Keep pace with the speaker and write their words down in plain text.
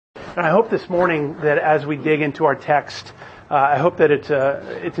And I hope this morning that as we dig into our text, I hope that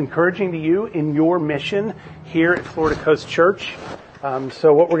it's encouraging to you in your mission here at Florida Coast Church.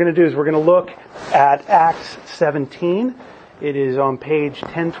 So what we're going to do is we're going to look at Acts 17. It is on page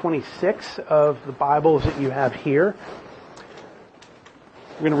 1026 of the Bibles that you have here.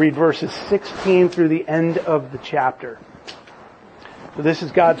 We're going to read verses 16 through the end of the chapter. So this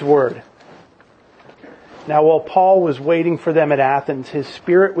is God's Word. Now while Paul was waiting for them at Athens, his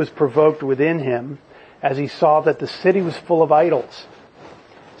spirit was provoked within him as he saw that the city was full of idols.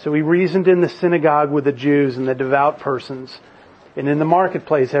 So he reasoned in the synagogue with the Jews and the devout persons, and in the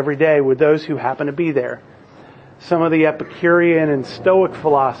marketplace every day with those who happened to be there. Some of the Epicurean and Stoic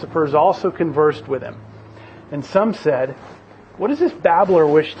philosophers also conversed with him. And some said, "What does this babbler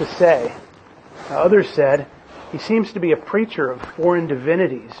wish to say?" Others said, "He seems to be a preacher of foreign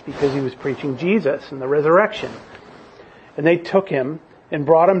divinities because he was preaching Jesus and the resurrection." And they took him and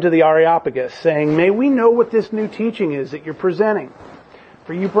brought him to the Areopagus, saying, "May we know what this new teaching is that you're presenting?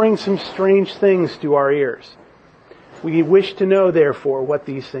 For you bring some strange things to our ears. We wish to know, therefore, what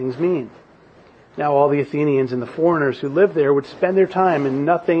these things mean." Now all the Athenians and the foreigners who lived there would spend their time in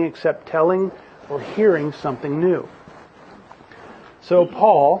nothing except telling or hearing something new. So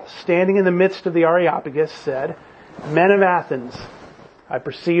Paul, standing in the midst of the Areopagus, said, "Men of Athens, I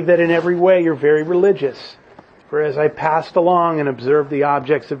perceive that in every way you're very religious. For as I passed along and observed the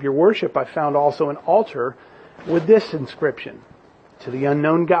objects of your worship, I found also an altar with this inscription, 'To the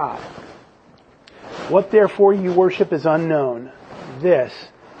unknown God.' What therefore you worship is unknown. This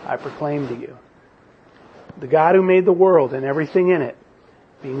I proclaim to you. The God who made the world and everything in it,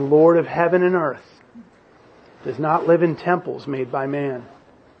 being Lord of heaven and earth, does not live in temples made by man,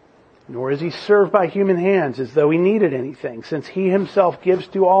 nor is he served by human hands as though he needed anything, since he himself gives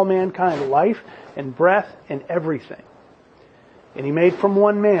to all mankind life and breath and everything. And he made from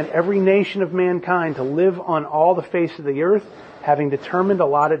one man every nation of mankind to live on all the face of the earth, having determined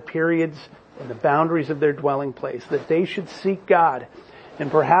allotted periods and the boundaries of their dwelling place, that they should seek God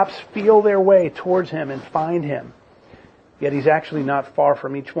and perhaps feel their way towards him and find him. Yet he's actually not far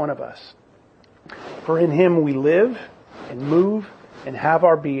from each one of us. For in him we live and move and have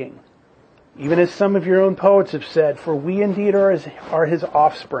our being. Even as some of your own poets have said, for we indeed are his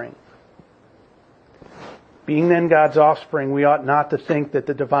offspring. Being then God's offspring, we ought not to think that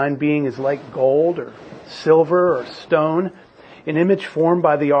the divine being is like gold or silver or stone, an image formed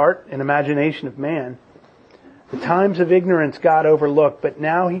by the art and imagination of man. The times of ignorance God overlooked, but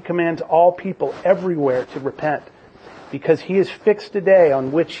now he commands all people everywhere to repent, because he has fixed a day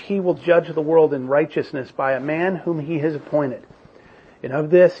on which he will judge the world in righteousness by a man whom he has appointed. And of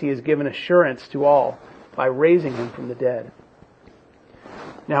this he has given assurance to all by raising him from the dead."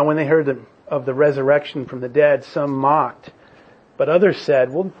 Now when they heard of the resurrection from the dead, some mocked, but others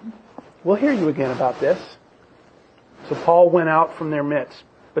said, We'll hear you again about this." So Paul went out from their midst,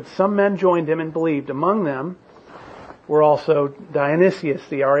 but some men joined him and believed. Among them were also Dionysius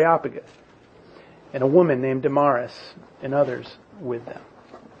the Areopagus, and a woman named Damaris, and others with them.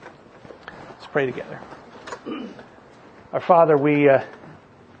 Let's pray together. Our Father, we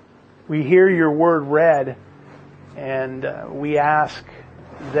hear your word read, and we ask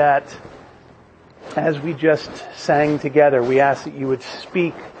that as we just sang together, we ask that you would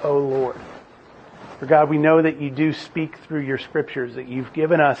speak, O Lord. For God, we know that you do speak through your scriptures, that you've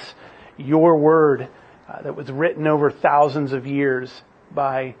given us your word that was written over thousands of years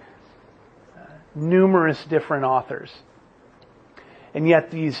by numerous different authors. And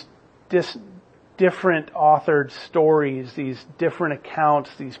yet these different authored stories, these different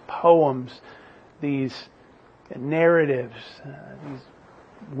accounts, these poems, these narratives, these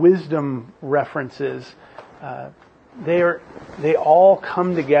wisdom references, they all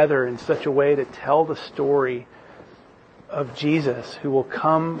come together in such a way to tell the story of Jesus, who will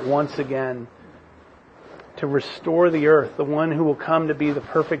come once again to restore the earth, the one who will come to be the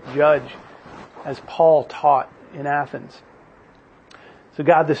perfect judge, as Paul taught in Athens. So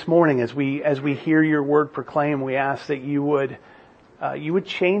God, this morning, as we hear your word proclaimed, we ask that you would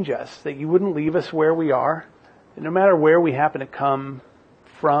change us, that you wouldn't leave us where we are, that no matter where we happen to come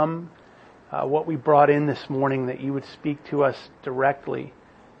from, what we brought in this morning, that you would speak to us directly.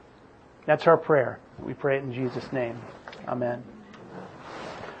 That's our prayer. We pray it in Jesus' name. Amen.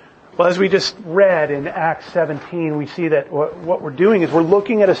 Well, as we just read in Acts 17, we see that what we're doing is we're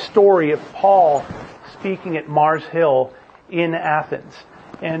looking at a story of Paul speaking at Mars Hill in Athens.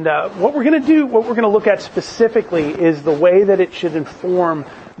 And what we're going to look at specifically is the way that it should inform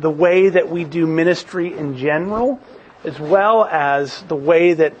the way that we do ministry in general, as well as the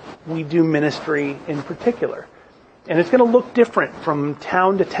way that we do ministry in particular. And it's going to look different from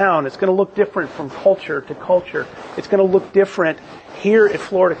town to town. It's going to look different from culture to culture. It's going to look different here at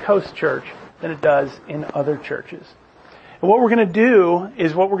Florida Coast Church than it does in other churches. And what we're going to do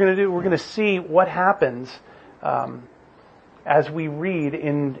is we're going to see what happens as we read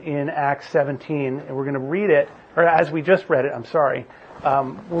in Acts 17. And we're going to read it, or as we just read it,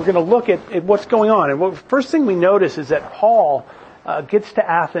 we're going to look at what's going on. And first thing we notice is that Paul gets to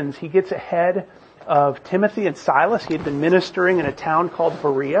Athens. He gets ahead of Timothy and Silas. He had been ministering in a town called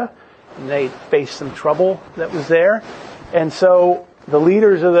Berea, and they faced some trouble that was there. And so the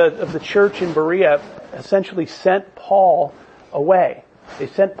leaders of the church in Berea essentially sent Paul away. They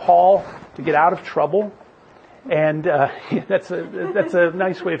sent Paul to get out of trouble, and that's a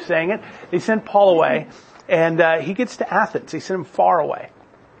nice way of saying it. They sent Paul away, and he gets to Athens. They sent him far away.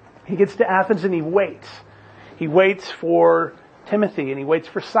 He gets to Athens and he waits. He waits for Timothy and he waits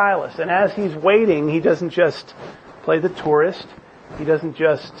for Silas. And as he's waiting, he doesn't just play the tourist. He doesn't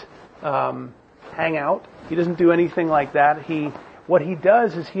just hang out. He doesn't do anything like that. What he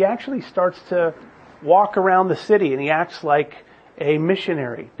does is he actually starts to walk around the city, and he acts like a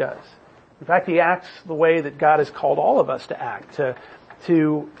missionary does. In fact, he acts the way that God has called all of us to act,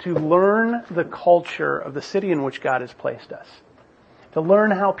 to learn the culture of the city in which God has placed us. To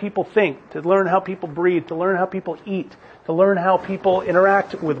learn how people think, to learn how people breathe, to learn how people eat, to learn how people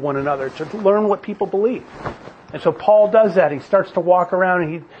interact with one another, to learn what people believe. And so Paul does that. He starts to walk around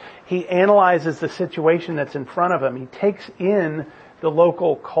and he analyzes the situation that's in front of him. He takes in the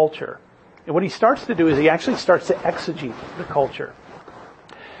local culture. And what he starts to do is he actually starts to exegete the culture.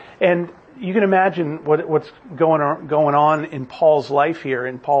 And you can imagine what's going on in Paul's life here,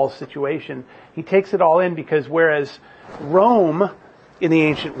 in Paul's situation. He takes it all in because whereas Rome in the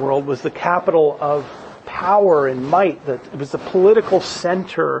ancient world was the capital of power and might, that it was the political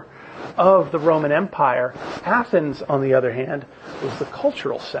center of the Roman Empire, Athens, on the other hand, was the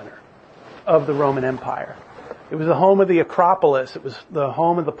cultural center of the Roman Empire. It was the home of the Acropolis. It was the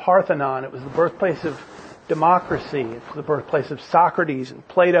home of the Parthenon. It was the birthplace of democracy. It was the birthplace of Socrates and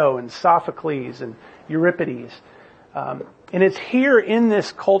Plato and Sophocles and Euripides. And it's here in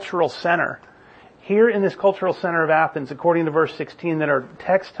this cultural center of Athens, according to verse 16, that our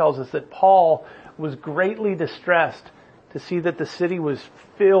text tells us that Paul was greatly distressed to see that the city was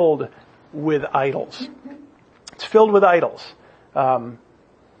filled with idols. It's filled with idols.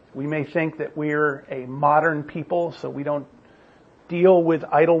 We may think that we're a modern people, so we don't deal with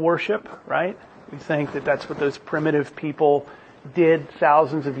idol worship, right? We think that that's what those primitive people did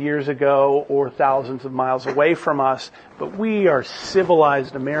thousands of years ago or thousands of miles away from us. But we are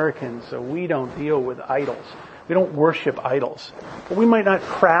civilized Americans, so we don't deal with idols. We don't worship idols. But we might not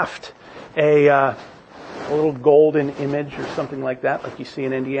craft a little golden image or something like that, like you see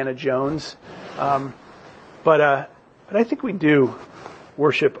in Indiana Jones. But I think we do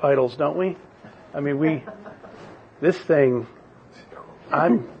worship idols, don't we? I mean,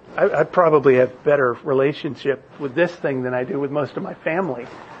 I probably have better relationship with this thing than I do with most of my family.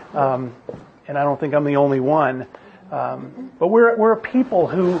 And I don't think I'm the only one. But we're a people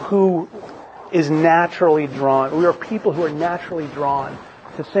who is naturally drawn. We are people who are naturally drawn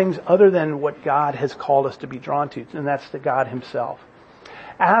to things other than what God has called us to be drawn to, and that's to God Himself.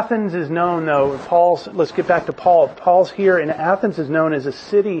 Athens is known, though, let's get back to Paul. Paul's here, and Athens is known as a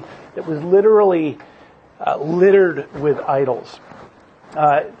city that was literally littered with idols.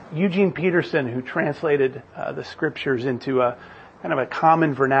 Eugene Peterson, who translated the scriptures into a kind of a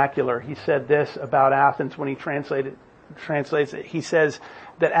common vernacular, he said this about Athens when he translates it. He says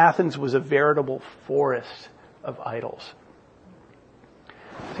that Athens was a veritable forest of idols.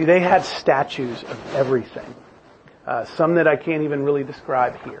 See, they had statues of everything. Some that I can't even really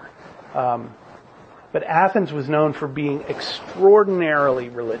describe here. But Athens was known for being extraordinarily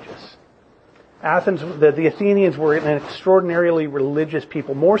religious. Athens, the Athenians were an extraordinarily religious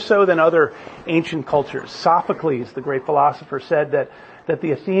people, more so than other ancient cultures. Sophocles, the great philosopher, said that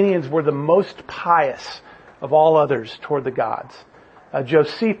the Athenians were the most pious of all others toward the gods.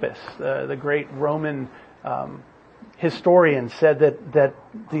 Josephus, the great Roman historian, said that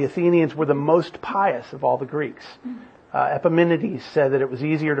the Athenians were the most pious of all the Greeks. Epimenides said that it was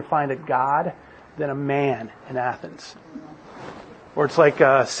easier to find a god than a man in Athens. Or it's like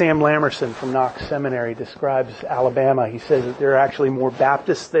Sam Lamerson from Knox Seminary describes Alabama. He says that there are actually more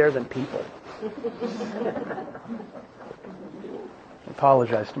Baptists there than people. I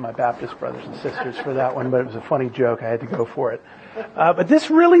apologize to my Baptist brothers and sisters for that one, but it was a funny joke. I had to go for it. But this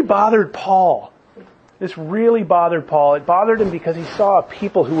really bothered Paul. It bothered him because he saw a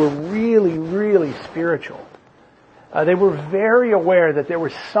people who were really, really spiritual. They were very aware that there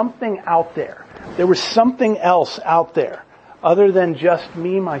was something out there. there was something else out there other than just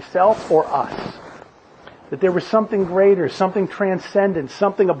me, myself, or us. That there was something greater, something transcendent,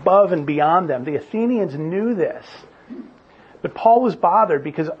 something above and beyond them. The Athenians knew this. But Paul was bothered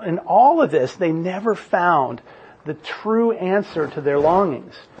because in all of this, they never found the true answer to their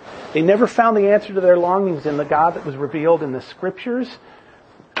longings. They never found the answer to their longings in the God that was revealed in the Scriptures,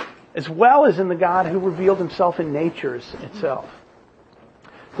 as well as in the God who revealed himself in nature itself.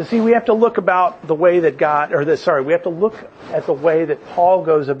 So see, we have to look about the way that we have to look at the way that Paul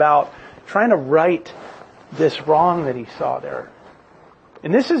goes about trying to right this wrong that he saw there.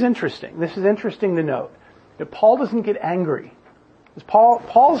 And this is interesting. This is interesting to note. That Paul doesn't get angry.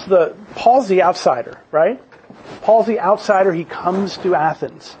 Paul's the outsider, right? Paul's the outsider. He comes to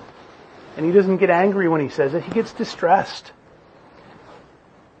Athens. And he doesn't get angry when he says it. He gets distressed.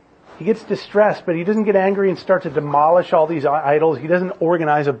 He gets distressed, but he doesn't get angry and start to demolish all these idols. He doesn't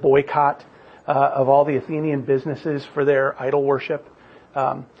organize a boycott of all the Athenian businesses for their idol worship.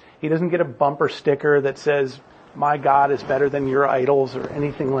 He doesn't get a bumper sticker that says, "My God is better than your idols," or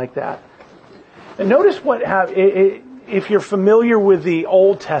anything like that. And notice if you're familiar with the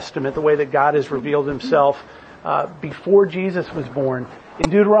Old Testament, the way that God has revealed himself before Jesus was born,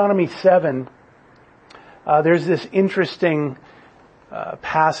 in Deuteronomy 7, there's this interesting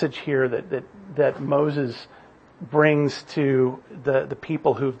passage here that Moses brings to the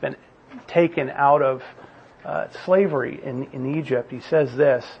people who've been taken out of slavery in Egypt. He says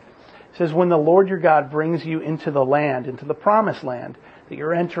this. He says, "When the Lord your God brings you into the promised land, that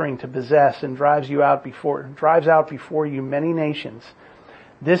you're entering to possess and drives out before you many nations,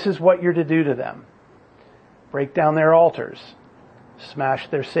 this is what you're to do to them. Break down their altars, smash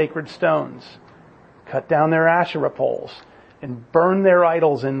their sacred stones, cut down their Asherah poles, and burn their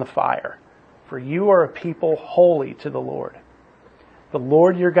idols in the fire. For you are a people holy to the Lord. The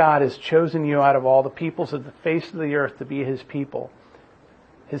Lord your God has chosen you out of all the peoples of the face of the earth to be his people,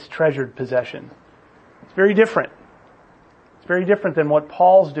 his treasured possession." It's very different. It's very different than what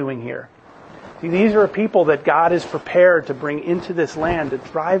Paul's doing here. See, these are a people that God is prepared to bring into this land to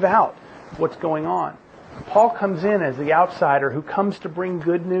drive out what's going on. Paul comes in as the outsider who comes to bring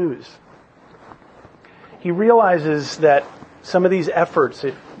good news. He realizes that some of these efforts,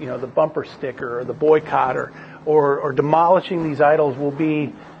 the bumper sticker or the boycott or demolishing these idols will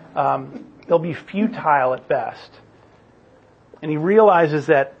be, they'll be futile at best. And he realizes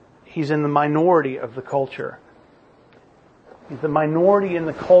that he's in the minority of the culture. He's the minority in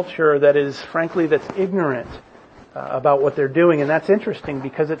the culture that's ignorant about what they're doing. And that's interesting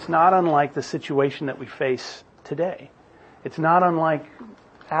because it's not unlike the situation that we face today. It's not unlike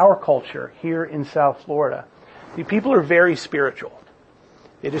our culture here in South Florida. See, people are very spiritual.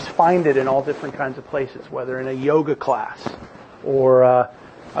 They just find it in all different kinds of places, whether in a yoga class or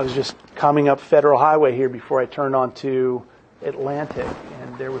I was just coming up Federal Highway here before I turned onto Atlantic,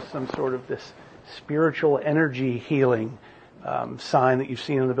 and there was some sort of this spiritual energy healing sign that you've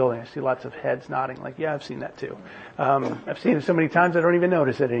seen in the building. I see lots of heads nodding like, yeah, I've seen that too. I've seen it so many times I don't even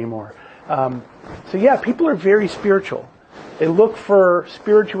notice it anymore. People are very spiritual. They look for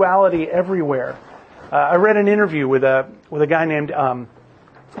spirituality everywhere. I read an interview with a guy named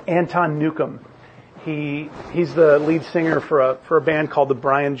Anton Newcomb. He's the lead singer for a band called the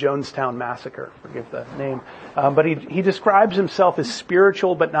Brian Jonestown Massacre. Forgive the name, but he describes himself as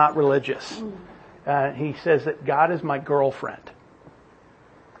spiritual but not religious. He says that God is my girlfriend.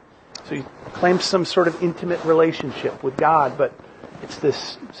 So he claims some sort of intimate relationship with God, but it's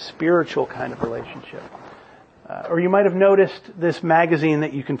this spiritual kind of relationship. Or you might have noticed this magazine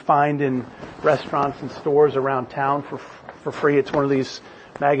that you can find in restaurants and stores around town for free. It's one of these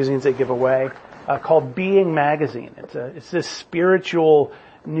magazines they give away called Being Magazine. It's this spiritual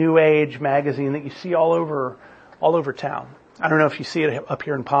New Age magazine that you see all over town. I don't know if you see it up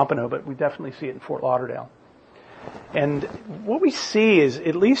here in Pompano, but we definitely see it in Fort Lauderdale. And what we see is,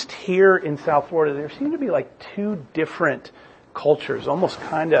 at least here in South Florida, there seem to be like two different cultures, almost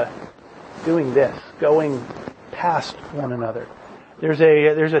kind of doing this, going past one another. There's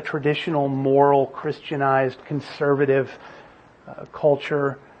a traditional, moral, Christianized, conservative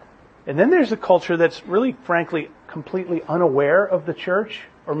culture. And then there's a culture that's really, frankly, completely unaware of the church,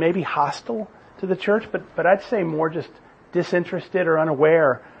 or maybe hostile to the church, but I'd say more just disinterested or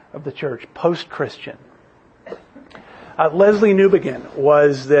unaware of the church, post-Christian. Leslie Newbigin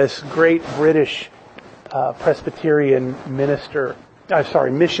was this great British Presbyterian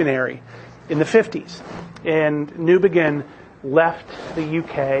missionary in the 50s. And Newbigin left the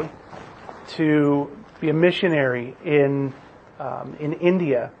UK to be a missionary in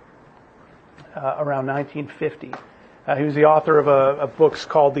India around 1950. He was the author of books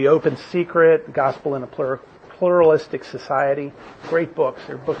called The Open Secret, Gospel in a Pluralistic Society. Great books.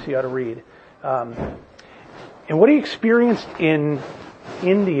 They're books you ought to read. And what he experienced in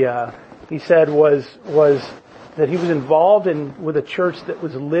India, he said, was that he was involved with a church that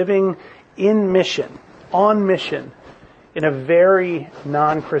was living in mission, on mission, in a very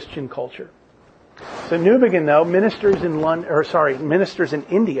non-Christian culture. So Newbigin, though, ministers in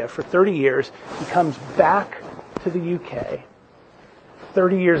India for 30 years. He comes back to the UK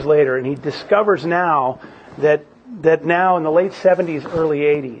 30 years later, and he discovers now that now in the late 70s, early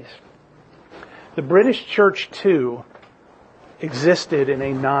 80s, the British church too existed in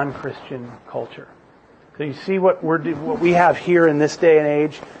a non-Christian culture. So you see what we have here in this day and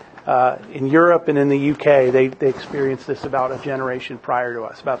age. In Europe and in the UK, they experienced this about a generation prior to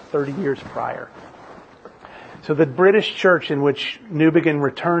us, about 30 years prior. So the British church in which Newbigin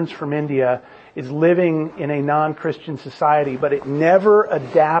returns from India is living in a non-Christian society, but it never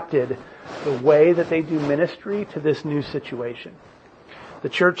adapted the way that they do ministry to this new situation. The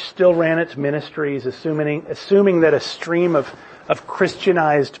church still ran its ministries, assuming that a stream of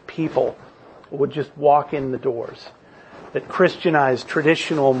Christianized people would just walk in the doors. That Christianized,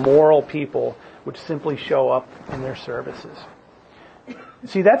 traditional, moral people would simply show up in their services.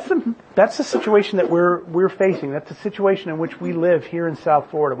 See, that's the situation that we're facing. That's the situation in which we live here in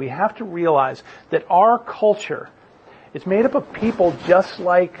South Florida. We have to realize that our culture is made up of people just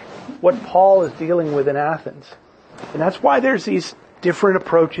like what Paul is dealing with in Athens. And that's why there's these different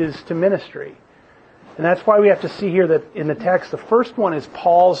approaches to ministry. And that's why we have to see here that in the text, the first one is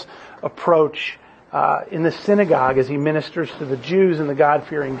Paul's approach in the synagogue as he ministers to the Jews and the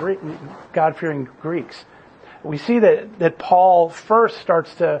God-fearing Greeks. We see that Paul first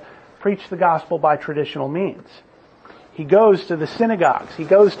starts to preach the gospel by traditional means. He goes to the synagogues. He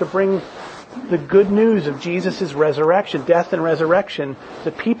goes to bring the good news of Jesus' resurrection, death and resurrection,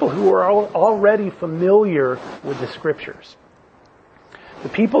 to people who are already familiar with the Scriptures. The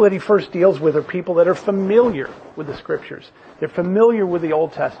people that he first deals with are people that are familiar with the Scriptures. They're familiar with the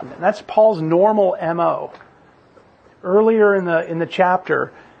Old Testament. And that's Paul's normal MO. Earlier in the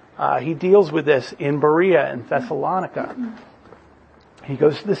chapter, he deals with this in Berea and Thessalonica. He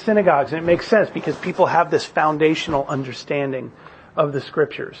goes to the synagogues, and it makes sense because people have this foundational understanding of the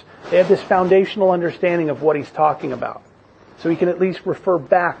Scriptures. They have this foundational understanding of what he's talking about. So he can at least refer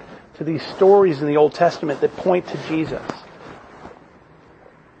back to these stories in the Old Testament that point to Jesus.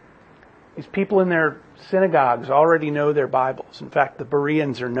 These people in their synagogues already know their Bibles. In fact, the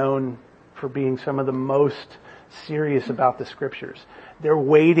Bereans are known for being some of the most serious about the Scriptures. They're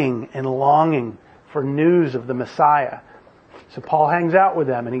waiting and longing for news of the Messiah. So Paul hangs out with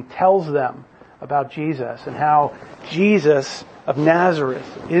them and he tells them about Jesus and how Jesus of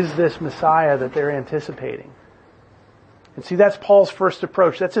Nazareth is this Messiah that they're anticipating. And see, that's Paul's first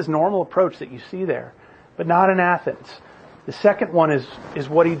approach. That's his normal approach that you see there, but not in Athens. The second one is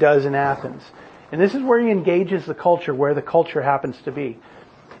what he does in Athens. And this is where he engages the culture, where the culture happens to be.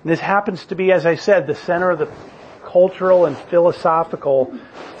 And this happens to be, as I said, the center of the cultural and philosophical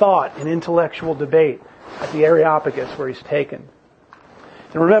thought and intellectual debate at the Areopagus where he's taken.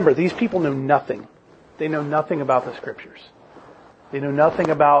 And remember, these people know nothing. They know nothing about the Scriptures. They know nothing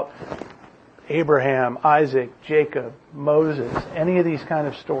about Abraham, Isaac, Jacob, Moses, any of these kind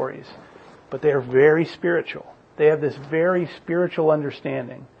of stories. But they are very spiritual. They have this very spiritual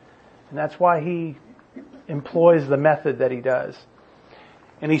understanding. And that's why he employs the method that he does.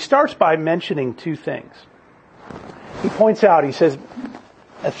 And he starts by mentioning two things. He points out, he says,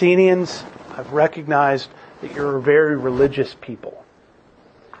 Athenians, I've recognized that you're a very religious people.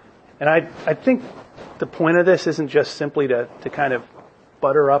 And I think the point of this isn't just simply to kind of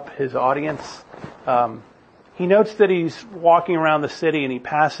butter up his audience. He notes that he's walking around the city and he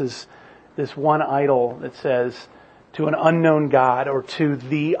passes this one idol that says, to an unknown God or to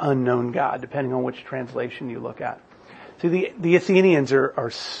the unknown God, depending on which translation you look at. See, the Athenians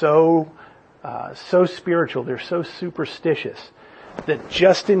are so spiritual, they're so superstitious that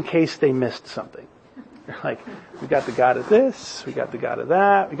just in case they missed something, they're like, we got the God of this, we got the God of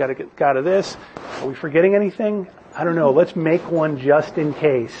that, we got the God of this. Are we forgetting anything? I don't know. Let's make one just in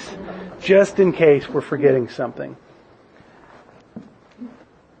case. Just in case we're forgetting something.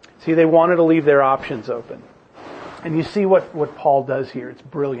 See, they wanted to leave their options open. And you see what Paul does here. It's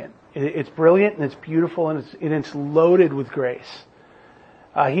brilliant. It's brilliant and it's beautiful and it's loaded with grace.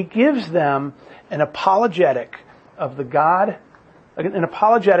 He gives them an apologetic for the God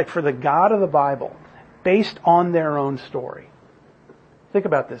of the Bible based on their own story. Think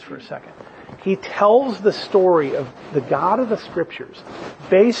about this for a second. He tells the story of the God of the Scriptures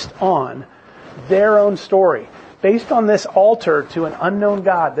based on their own story. based on this altar to an unknown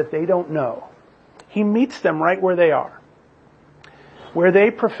God that they don't know. He meets them right where they are, where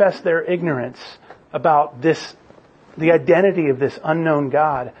they profess their ignorance about the identity of this unknown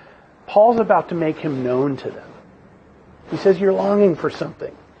God. Paul's about to make him known to them. He says, you're longing for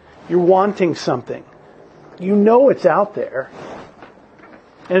something. You're wanting something. You know it's out there.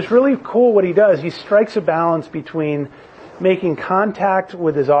 And it's really cool what he does. He strikes a balance between making contact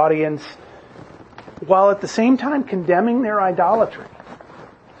with his audience while at the same time condemning their idolatry.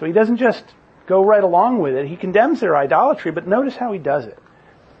 So he doesn't just go right along with it. He condemns their idolatry, but notice how he does it.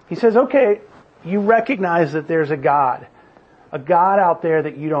 He says, okay, you recognize that there's a God out there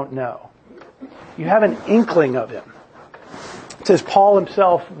that you don't know. You have an inkling of him. It says Paul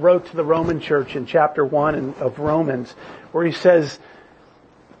himself wrote to the Roman church in chapter 1 of Romans, where he says,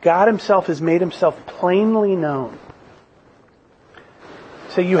 God himself has made himself plainly known.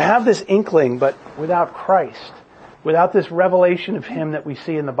 So you have this inkling, but without Christ, without this revelation of him that we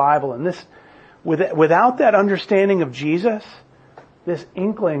see in the Bible, and without that understanding of Jesus, this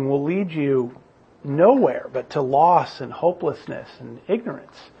inkling will lead you nowhere but to loss and hopelessness and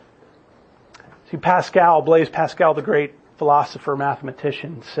ignorance. See, Blaise Pascal, the great philosopher,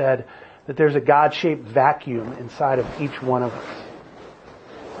 mathematician, said that there's a God-shaped vacuum inside of each one of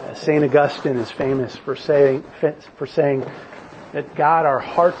us. St. Augustine is famous for saying that God, our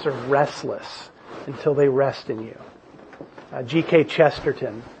hearts are restless until they rest in you. G.K.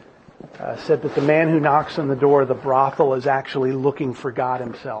 Chesterton said that the man who knocks on the door of the brothel is actually looking for God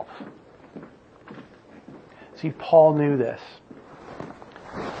himself. See, Paul knew this.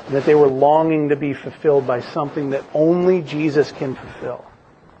 That they were longing to be fulfilled by something that only Jesus can fulfill.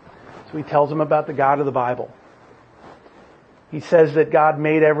 So he tells them about the God of the Bible. He says that God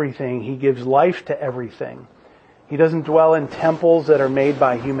made everything. He gives life to everything. He doesn't dwell in temples that are made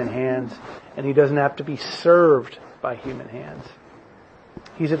by human hands, and he doesn't have to be served by human hands.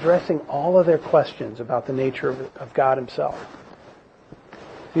 He's addressing all of their questions about the nature of God himself.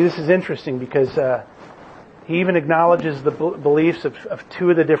 See, this is interesting because he even acknowledges the beliefs of two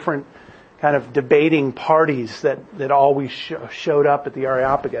of the different kind of debating parties that always showed up at the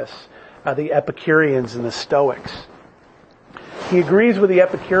Areopagus, the Epicureans and the Stoics. He agrees with the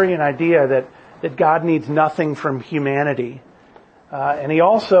Epicurean idea that God needs nothing from humanity. And he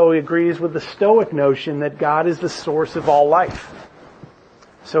also agrees with the Stoic notion that God is the source of all life.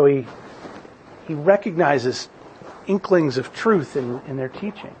 So he recognizes inklings of truth in their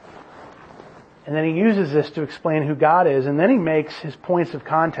teaching. And then he uses this to explain who God is, and then he makes his points of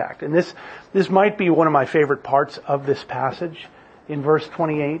contact. And this might be one of my favorite parts of this passage in verse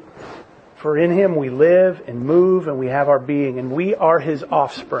 28. For in him we live and move and we have our being, and we are his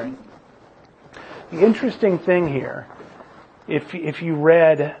offspring. The interesting thing here, if you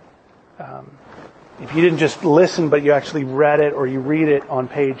read, if you didn't just listen but you actually read it or you read it on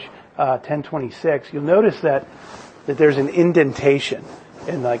page 1026, you'll notice that there's an indentation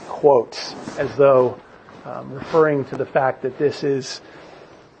in like quotes as though referring to the fact that this is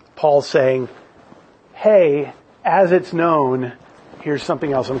Paul saying, hey, as it's known, here's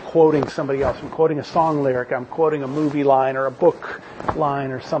something else. I'm quoting somebody else. I'm quoting a song lyric. I'm quoting a movie line or a book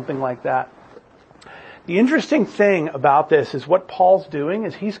line or something like that. The interesting thing about this is what Paul's doing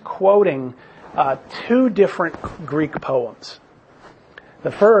is he's quoting two different Greek poems.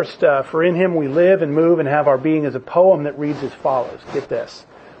 The first, for in him we live and move and have our being, is a poem that reads as follows. Get this.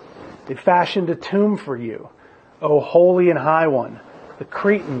 They fashioned a tomb for you, O holy and high one. The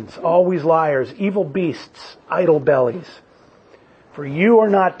Cretans, always liars, evil beasts, idle bellies. For you are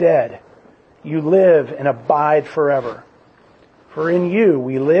not dead. You live and abide forever. For in you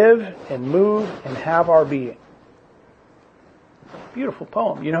we live and move and have our being. Beautiful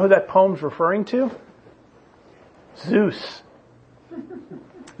poem. You know who that poem's referring to? Zeus.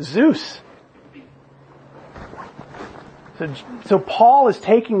 Zeus. So Paul is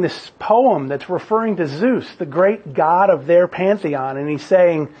taking this poem that's referring to Zeus, the great god of their pantheon, and he's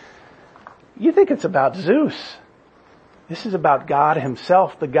saying, you think it's about Zeus. This is about God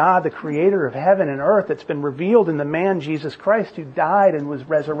himself, the God, the creator of heaven and earth, that's been revealed in the man Jesus Christ who died and was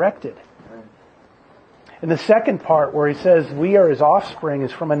resurrected. And the second part where he says we are his offspring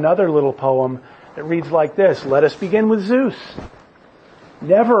is from another little poem that reads like this. Let us begin with Zeus.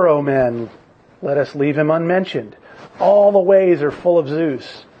 Never, O men, let us leave him unmentioned. All the ways are full of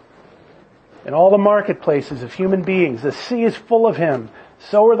Zeus. In all the marketplaces of human beings, the sea is full of him.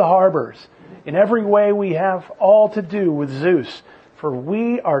 So are the harbors. In every way we have all to do with Zeus, for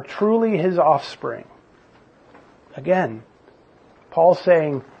we are truly his offspring. Again, Paul's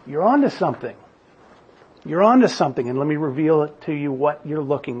saying, you're onto something. You're onto something, and let me reveal it to you what you're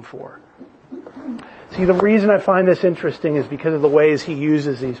looking for. See, the reason I find this interesting is because of the ways he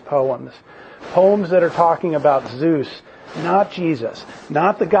uses these poems. Poems that are talking about Zeus, not Jesus,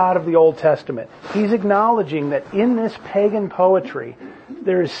 not the God of the Old Testament. He's acknowledging that in this pagan poetry,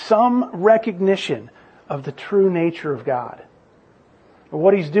 there is some recognition of the true nature of God.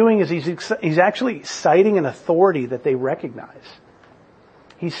 What he's doing is he's actually citing an authority that they recognize.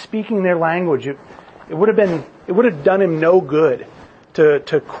 He's speaking their language. It would have done him no good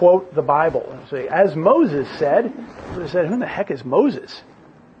to quote the Bible and say, as Moses said. He would have said, who the heck is Moses?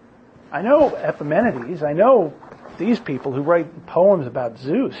 I know Epimenides. I know these people who write poems about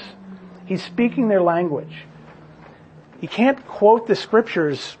Zeus. He's speaking their language. He can't quote the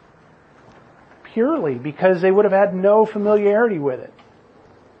scriptures purely because they would have had no familiarity with it.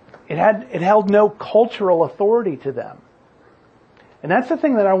 It held no cultural authority to them. And that's the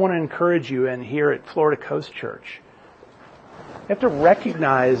thing that I want to encourage you in here at Florida Coast Church. You have to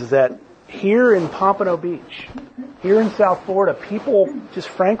recognize that here in Pompano Beach, here in South Florida, people just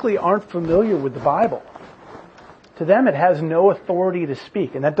frankly aren't familiar with the Bible. To them, it has no authority to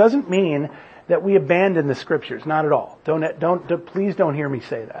speak. And that doesn't mean that we abandon the scriptures. Not at all. Please don't hear me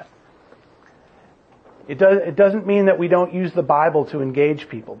say that. It doesn't mean that we don't use the Bible to engage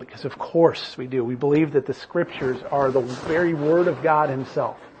people, because of course we do. We believe that the scriptures are the very word of God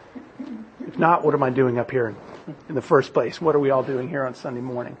himself. If not, what am I doing up here in the first place? What are we all doing here on Sunday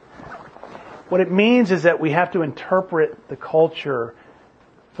morning? What it means is that we have to interpret the culture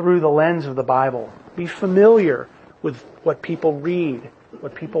through the lens of the Bible. Be familiar with what people read,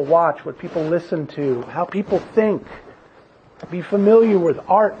 what people watch, what people listen to, how people think. Be familiar with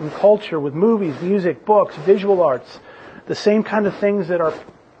art and culture, with movies, music, books, visual arts, the same kind of things that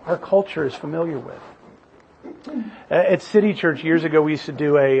our culture is familiar with. At City Church years ago, we used to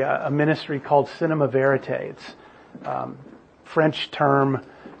do a ministry called Cinema Verite. It's French term,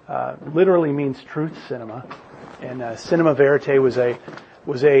 literally means truth cinema. And Cinema Verite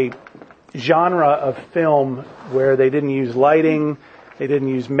was a genre of film where they didn't use lighting, they didn't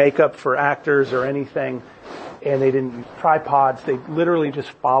use makeup for actors or anything, and they didn't use tripods. They literally just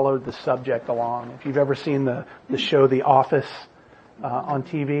followed the subject along. If you've ever seen the show The Office on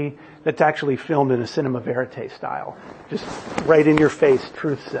TV, that's actually filmed in a Cinema Verite style, just right in your face,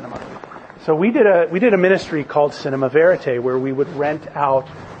 truth cinema. So we did a ministry called Cinema Verite where we would rent out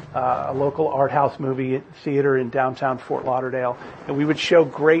a local art house movie theater in downtown Fort Lauderdale, and we would show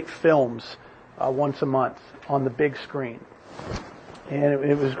great films once a month on the big screen, and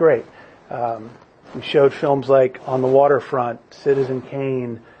it was great. We showed films like On the Waterfront, Citizen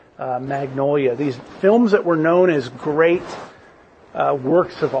Kane, Magnolia, these films that were known as great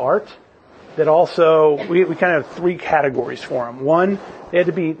works of art that also, we kind of have three categories for them. One, they had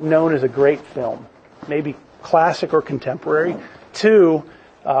to be known as a great film, maybe classic or contemporary. Two,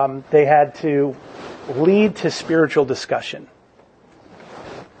 they had to lead to spiritual discussion.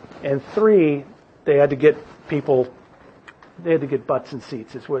 And three, they had to get butts and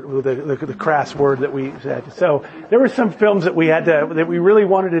seats. It's what the crass word that we said. So there were some films that that we really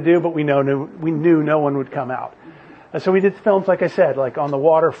wanted to do, but we knew no one would come out. So we did films, like I said, like On the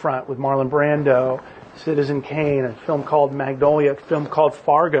Waterfront with Marlon Brando, Citizen Kane, a film called Magnolia, a film called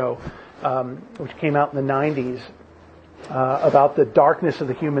Fargo, which came out in the 90s, about the darkness of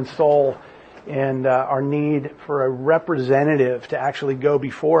the human soul and our need for a representative to actually go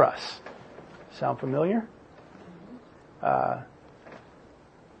before us. Sound familiar?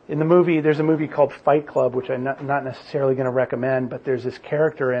 In the movie, there's a movie called Fight Club, which I'm not necessarily going to recommend, but there's this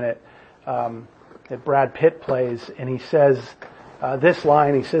character in it that Brad Pitt plays, and he says this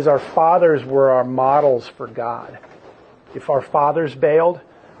line, he says, our fathers were our models for God. If our fathers bailed,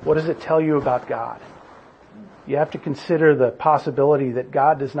 what does it tell you about God? You have to consider the possibility that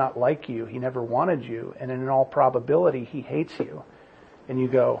God does not like you. He never wanted you, and in all probability, He hates you. And you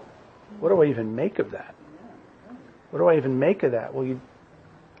go, what do I even make of that? What do I even make of that? Well,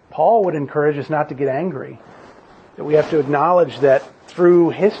 Paul would encourage us not to get angry. That we have to acknowledge that through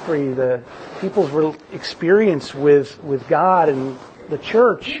history, the people's experience with God and the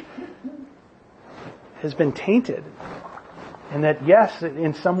church has been tainted. And that, yes,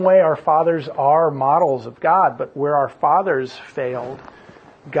 in some way our fathers are models of God, but where our fathers failed,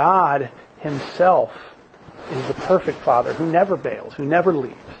 God Himself is the perfect Father who never bails, who never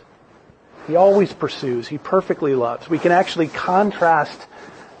leaves. He always pursues. He perfectly loves. We can actually contrast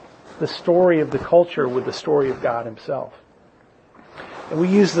the story of the culture with the story of God Himself. And we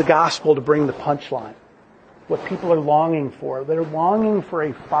use the gospel to bring the punchline. What people are longing for. They're longing for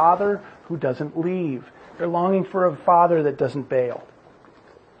a Father who doesn't leave. They're longing for a Father that doesn't bail.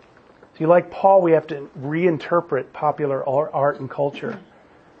 See, like Paul, we have to reinterpret popular art and culture.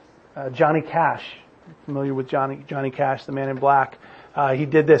 Johnny Cash familiar with Johnny Cash, the Man in Black. He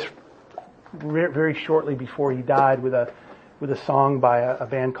did this very shortly before he died with a song by a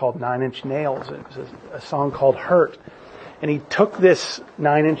band called Nine Inch Nails. It was a song called Hurt. And he took this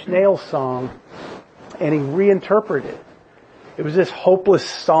Nine Inch Nails song and he reinterpreted it. It was this hopeless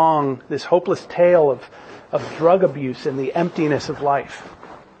song, this hopeless tale of drug abuse and the emptiness of life.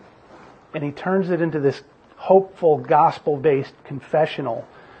 And he turns it into this hopeful, gospel-based confessional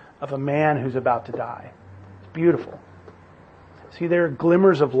of a man who's about to die. It's beautiful. See, there are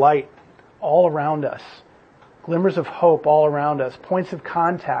glimmers of light all around us. Glimmers of hope all around us. Points of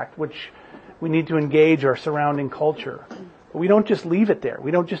contact, which we need to engage our surrounding culture. But we don't just leave it there.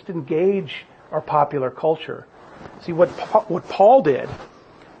 We don't just engage our popular culture. See, what Paul did,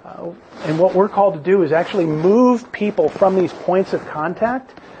 and what we're called to do, is actually move people from these points of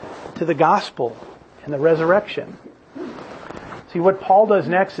contact to the gospel and the resurrection. See, what Paul does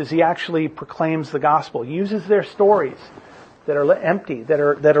next is he actually proclaims the gospel. He uses their stories that are empty, that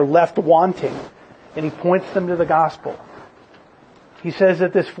are left wanting, and he points them to the gospel. He says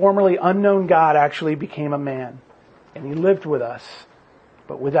that this formerly unknown God actually became a man, and he lived with us,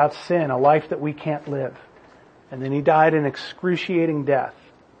 but without sin, a life that we can't live. And then he died an excruciating death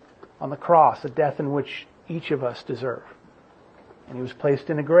on the cross, a death in which each of us deserve. And he was placed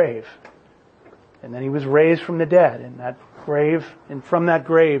in a grave. And then he was raised from the dead in that grave. And from that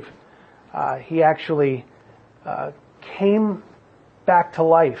grave, he actually came back to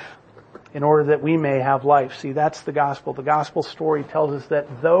life in order that we may have life. See, that's the gospel. The gospel story tells us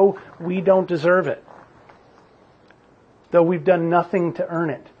that though we don't deserve it, though we've done nothing to earn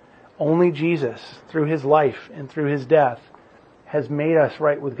it, only Jesus, through his life and through his death, has made us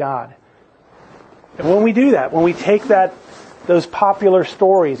right with God. And when we do that, when we take those popular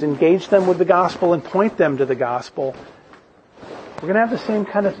stories, engage them with the gospel and point them to the gospel, we're going to have the same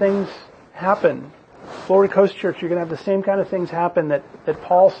kind of things happen. Florida Coast Church, you're going to have the same kind of things happen that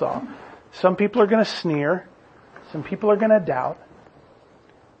Paul saw. Some people are going to sneer. Some people are going to doubt.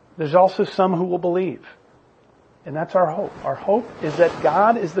 There's also some who will believe. And that's our hope. Our hope is that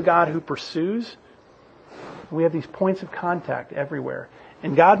God is the God who pursues. We have these points of contact everywhere.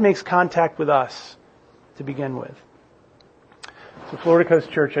 And God makes contact with us to begin with. So Florida Coast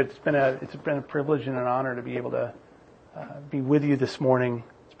Church, it's been a privilege and an honor to be able to be with you this morning.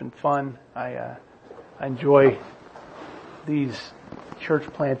 It's been fun. I enjoy these church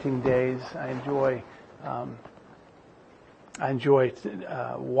planting days. I enjoy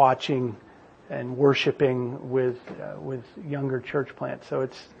watching and worshiping with younger church plants. So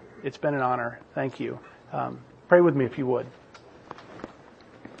it's been an honor. Thank you. Pray with me if you would.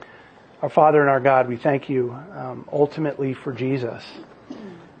 Our Father and our God, we thank you ultimately for Jesus.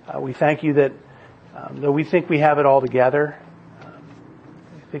 We thank you that though we think we have it all together,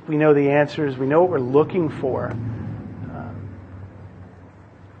 we think we know the answers, we know what we're looking for,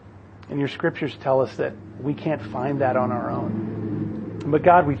 and your scriptures tell us that we can't find that on our own. But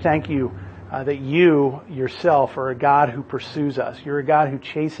God, we thank you that you yourself are a God who pursues us. You're a God who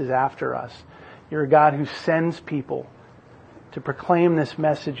chases after us. You're a God who sends people to proclaim this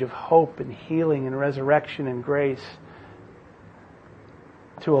message of hope and healing and resurrection and grace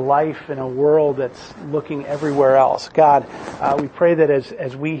to a life in a world that's looking everywhere else. God, we pray that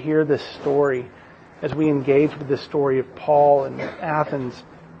as we hear this story, as we engage with the story of Paul and Athens,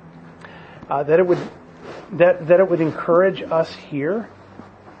 that it would encourage us here.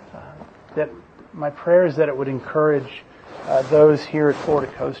 That my prayer is that it would encourage those here at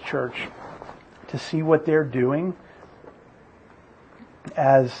Florida Coast Church to see what they're doing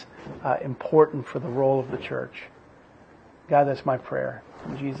as important for the role of the church. God, that's my prayer.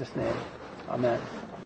 In Jesus' name, amen.